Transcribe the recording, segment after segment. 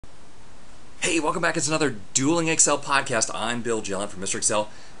Hey, welcome back. It's another Dueling Excel podcast. I'm Bill Gellant from Mr. Excel,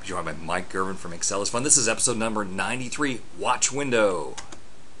 joined by Mike Gervin from excelisfun. This is episode number 93, Wacth Window.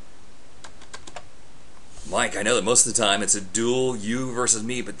 Mike, I know that most of the time it's a duel, you versus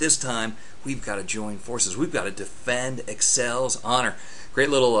me, but this time we've got to join forces. We've got to defend Excel's honor.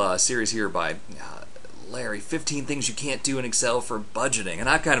 Great little series here by Larry, 15 things you can't do in Excel for budgeting. And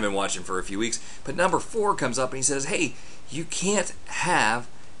I've kind of been watching for a few weeks, but number 4 comes up and he says, hey, you can't have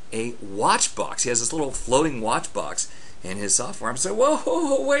a watch box. He has this little floating watch box in his software. I'm saying,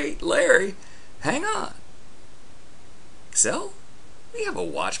 whoa, wait, Larry, hang on. Excel? We have a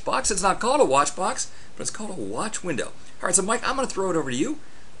watch box. It's not called a watch box, but it's called a watch window. All right, so Mike, I'm going to throw it over to you.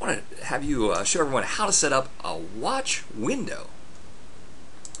 I want to have you show everyone how to set up a watch window.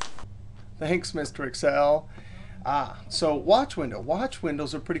 Thanks, Mr. Excel. So watch window. Watch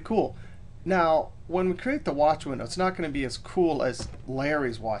windows are pretty cool. Now, when we create the watch window, it's not going to be as cool as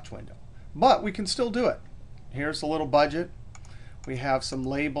Larry's watch window, but we can still do it. Here's a little budget. We have some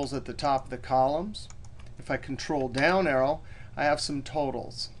labels at the top of the columns. If I control down arrow, I have some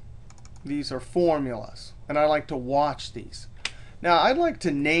totals. These are formulas, and I like to watch these. Now, I'd like to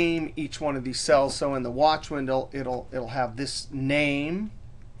name each one of these cells, so in the watch window, it'll have this name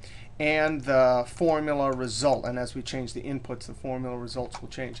and the formula result. And as we change the inputs, the formula results will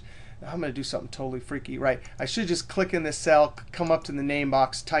change. Now I'm going to do something totally freaky. Right, I should just click in this cell, come up to the name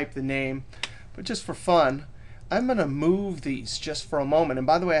box, type the name. But just for fun, I'm going to move these just for a moment. And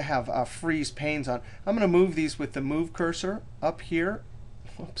by the way, I have freeze panes on. I'm going to move these with the move cursor up here,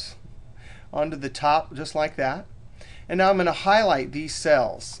 whoops, onto the top, just like that. And now I'm going to highlight these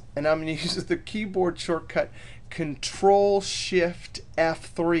cells. And I'm going to use the keyboard shortcut Control-Shift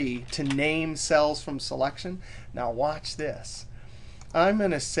F3 to name cells from selection. Now watch this. I'm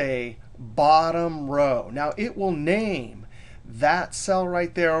going to say bottom row. Now it will name that cell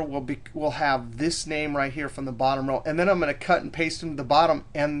right there. Will have this name right here from the bottom row. And then I'm going to cut and paste them to the bottom,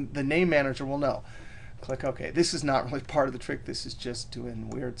 and the name manager will know. Click OK. This is not really part of the trick. This is just doing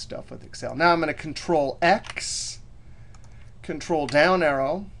weird stuff with Excel. Now I'm going to Control X, Control down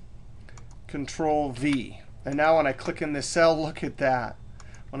arrow, Control V. And now when I click in this cell, look at that.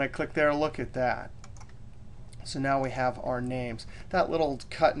 When I click there, look at that. So now we have our names. That little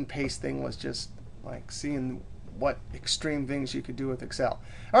cut and paste thing was just like seeing what extreme things you could do with Excel.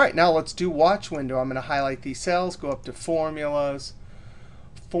 All right, now let's do watch window. I'm going to highlight these cells, go up to formulas,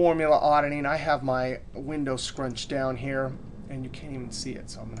 formula auditing. I have my window scrunched down here, and you can't even see it.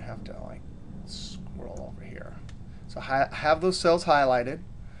 So I'm going to have to like scroll over here. So have those cells highlighted.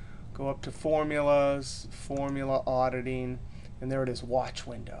 Go up to formulas, formula auditing, and there it is, watch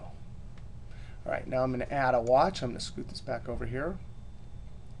window. All right, now I'm going to add a watch. I'm going to scoot this back over here.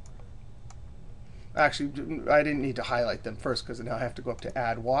 Actually, I didn't need to highlight them first because now I have to go up to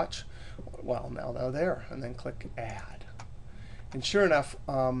add watch. Well, now they're there, and then click add. And sure enough,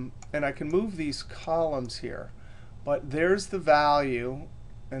 and I can move these columns here, but there's the value,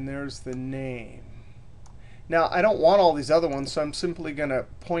 and there's the name. Now, I don't want all these other ones, so I'm simply going to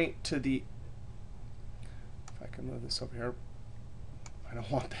point to the, if I can move this over here, I don't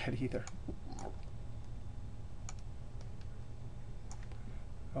want that either.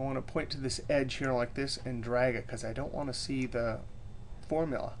 I want to point to this edge here like this and drag it because I don't want to see the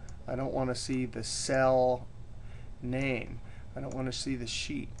formula. I don't want to see the cell name. I don't want to see the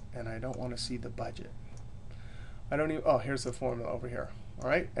sheet, and I don't want to see the budget. I don't even, oh, here's the formula over here. All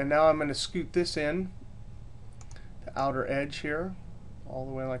right, and now I'm going to scoot this in, the outer edge here, all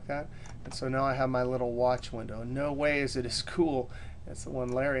the way like that. And so now I have my little watch window. No way is it as cool as the one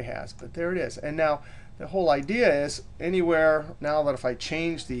Larry has, but there it is. And now the whole idea is anywhere, now that if I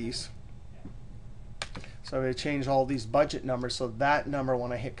change these, so I'm going to change all these budget numbers, so that number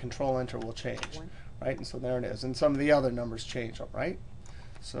when I hit Control Enter will change. Right? And so there it is. And some of the other numbers change, right?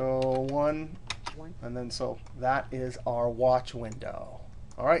 So 1, and then so that is our watch window.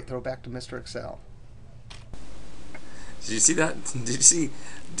 All right, throw back to Mr. Excel. Did you see that? Did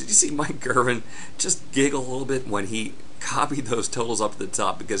you see Mike Gervin just giggle a little bit when he copied those totals up at the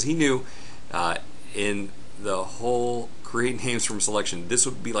top, because he knew in the whole create names from selection, this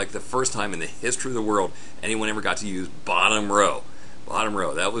would be like the first time in the history of the world anyone ever got to use bottom row. Bottom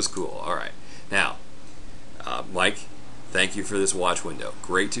row. That was cool. All right. Now, Mike, thank you for this watch window.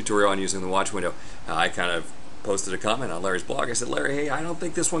 Great tutorial on using the watch window. I kind of posted a comment on Larry's blog. I said, Larry, hey, I don't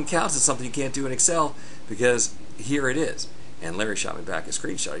think this one counts as something you can't do in Excel because here it is. And Larry shot me back a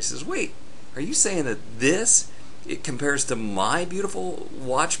screenshot. He says, wait, are you saying that it compares to my beautiful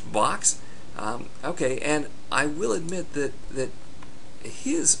watch box? Okay, and I will admit that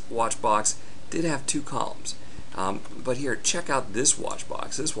his watch box did have 2 columns. But here, check out this watch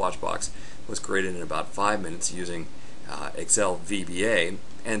box. This watch box was created in about 5 minutes using Excel VBA,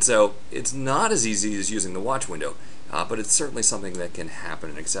 and so it's not as easy as using the watch window, but it's certainly something that can happen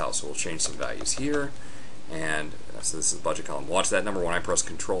in Excel. So we'll change some values here, and so this is the budget column. Watch that number. When I press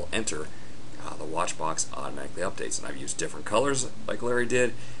Control Enter, the watch box automatically updates, and I've used different colors like Larry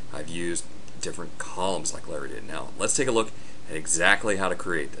did. I've used different columns like Larry did. Now let's take a look at exactly how to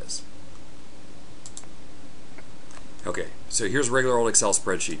create this. Okay, so here's a regular old Excel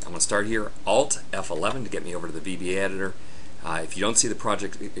spreadsheet. I'm going to start here, Alt F11 to get me over to the VBA editor. If you don't see the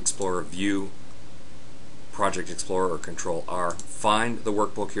Project Explorer view, Project Explorer or Control R, find the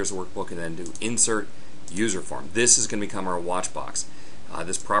workbook. Here's the workbook, and then do Insert User Form. This is going to become our watch box.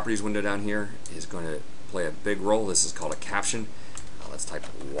 This Properties window down here is going to play a big role. This is called a caption. Let's type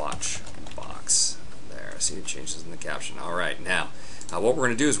watch box. There, see it changes in the caption. All right, now what we're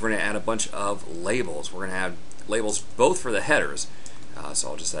going to do is we're going to add a bunch of labels. We're going to have labels both for the headers, so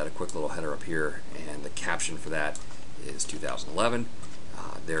I'll just add a quick little header up here, and the caption for that is 2011.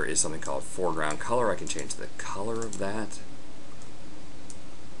 There is something called foreground color. I can change the color of that.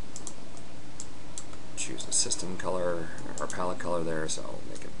 Choose the system color or palette color there, so I'll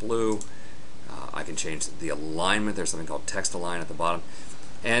make it blue. I can change the alignment. There's something called text align at the bottom.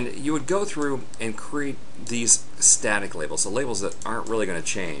 And you would go through and create these static labels, so labels that aren't really going to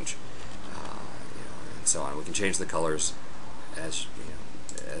change. And so on. We can change the colors as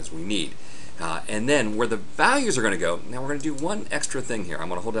as we need. And then where the values are going to go, now we're going to do one extra thing here. I'm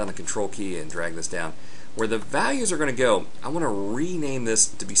going to hold down the Control key and drag this down. Where the values are going to go, I want to rename this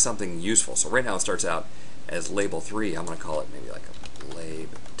to be something useful. So right now it starts out as label 3. I'm going to call it maybe like a lab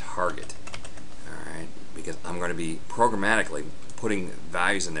target. All right, because I'm going to be programmatically putting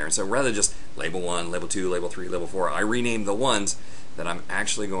values in there. And so rather than just label 1, label 2, label 3, label 4, I rename the ones that I'm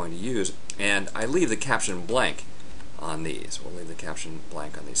actually going to use, and I leave the caption blank on these. We'll leave the caption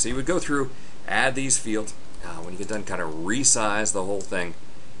blank on these. So you would go through, add these fields. When you get done, kind of resize the whole thing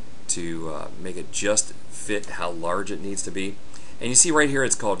to make it just fit how large it needs to be. And you see right here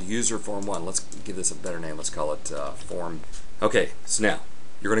it's called User Form 1. Let's give this a better name. Let's call it Form. Okay, so now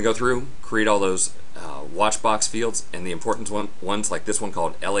you're going to go through, create all those watch box fields, and the important ones like this one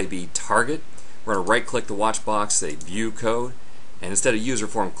called LAB Target. We're going to right click the watch box, say View Code, and instead of User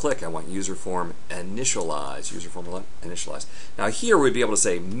Form Click, I want User Form Initialize. User Form Initialize. Now here we'd be able to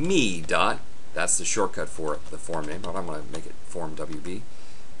say me dot, that's the shortcut for the form name, but I'm going to make it Form WB,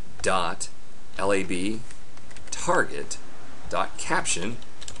 dot LAB Target dot caption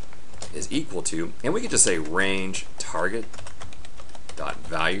is equal to, and we could just say range target dot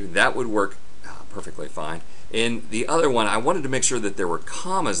value. That would work perfectly fine. In the other one, I wanted to make sure that there were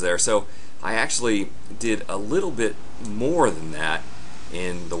commas there, so I actually did a little bit more than that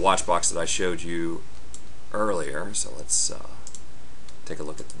in the watch box that I showed you earlier. So let's take a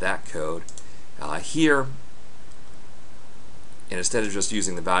look at that code. Here, and instead of just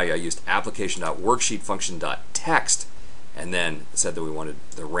using the value, I used application.worksheetfunction.text, and then said that we wanted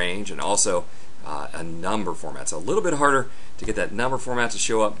the range and also a number format. So a little bit harder to get that number format to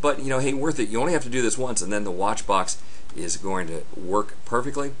show up, but hey, worth it. You only have to do this once, and then the watch box is going to work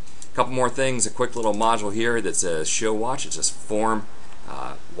perfectly. A couple more things, a quick little module here that says show watch. It's just form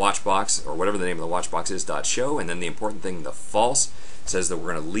watch box, or whatever the name of the watch box is, dot show, and then the important thing, the false, says that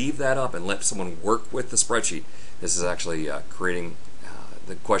we're going to leave that up and let someone work with the spreadsheet. This is actually creating,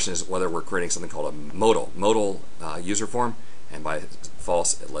 the question is whether we're creating something called a modal user form, and by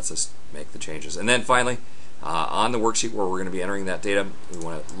false it lets us make the changes. And then finally, on the worksheet where we're going to be entering that data, we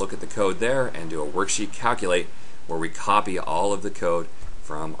want to look at the code there and do a worksheet calculate where we copy all of the code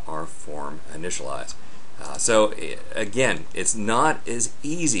from our form initialize. So again, it's not as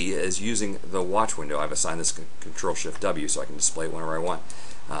easy as using the watch window. I've assigned this Control-Shift-W so I can display it whenever I want.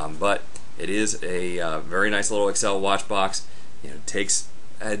 But it is a very nice little Excel watch box. It takes,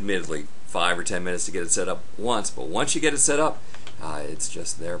 admittedly, 5 or 10 minutes to get it set up once, but once you get it set up, it's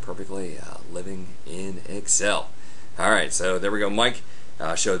just there perfectly living in Excel. All right, so there we go. Mike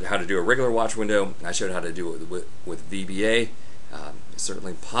showed how to do a regular watch window. I showed how to do it with VBA. It's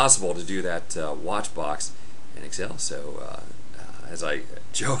certainly possible to do that watch box in Excel. So as I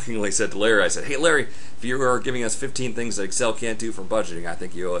jokingly said to Larry, I said, hey Larry, if you are giving us 15 things that Excel can't do for budgeting, I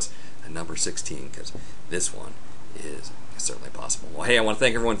think you owe us a number 16, because this one is certainly possible. Well, hey, I want to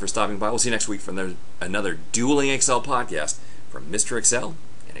thank everyone for stopping by. We'll see you next week for another Dueling Excel podcast from Mr. Excel,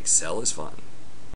 and Excel is fun.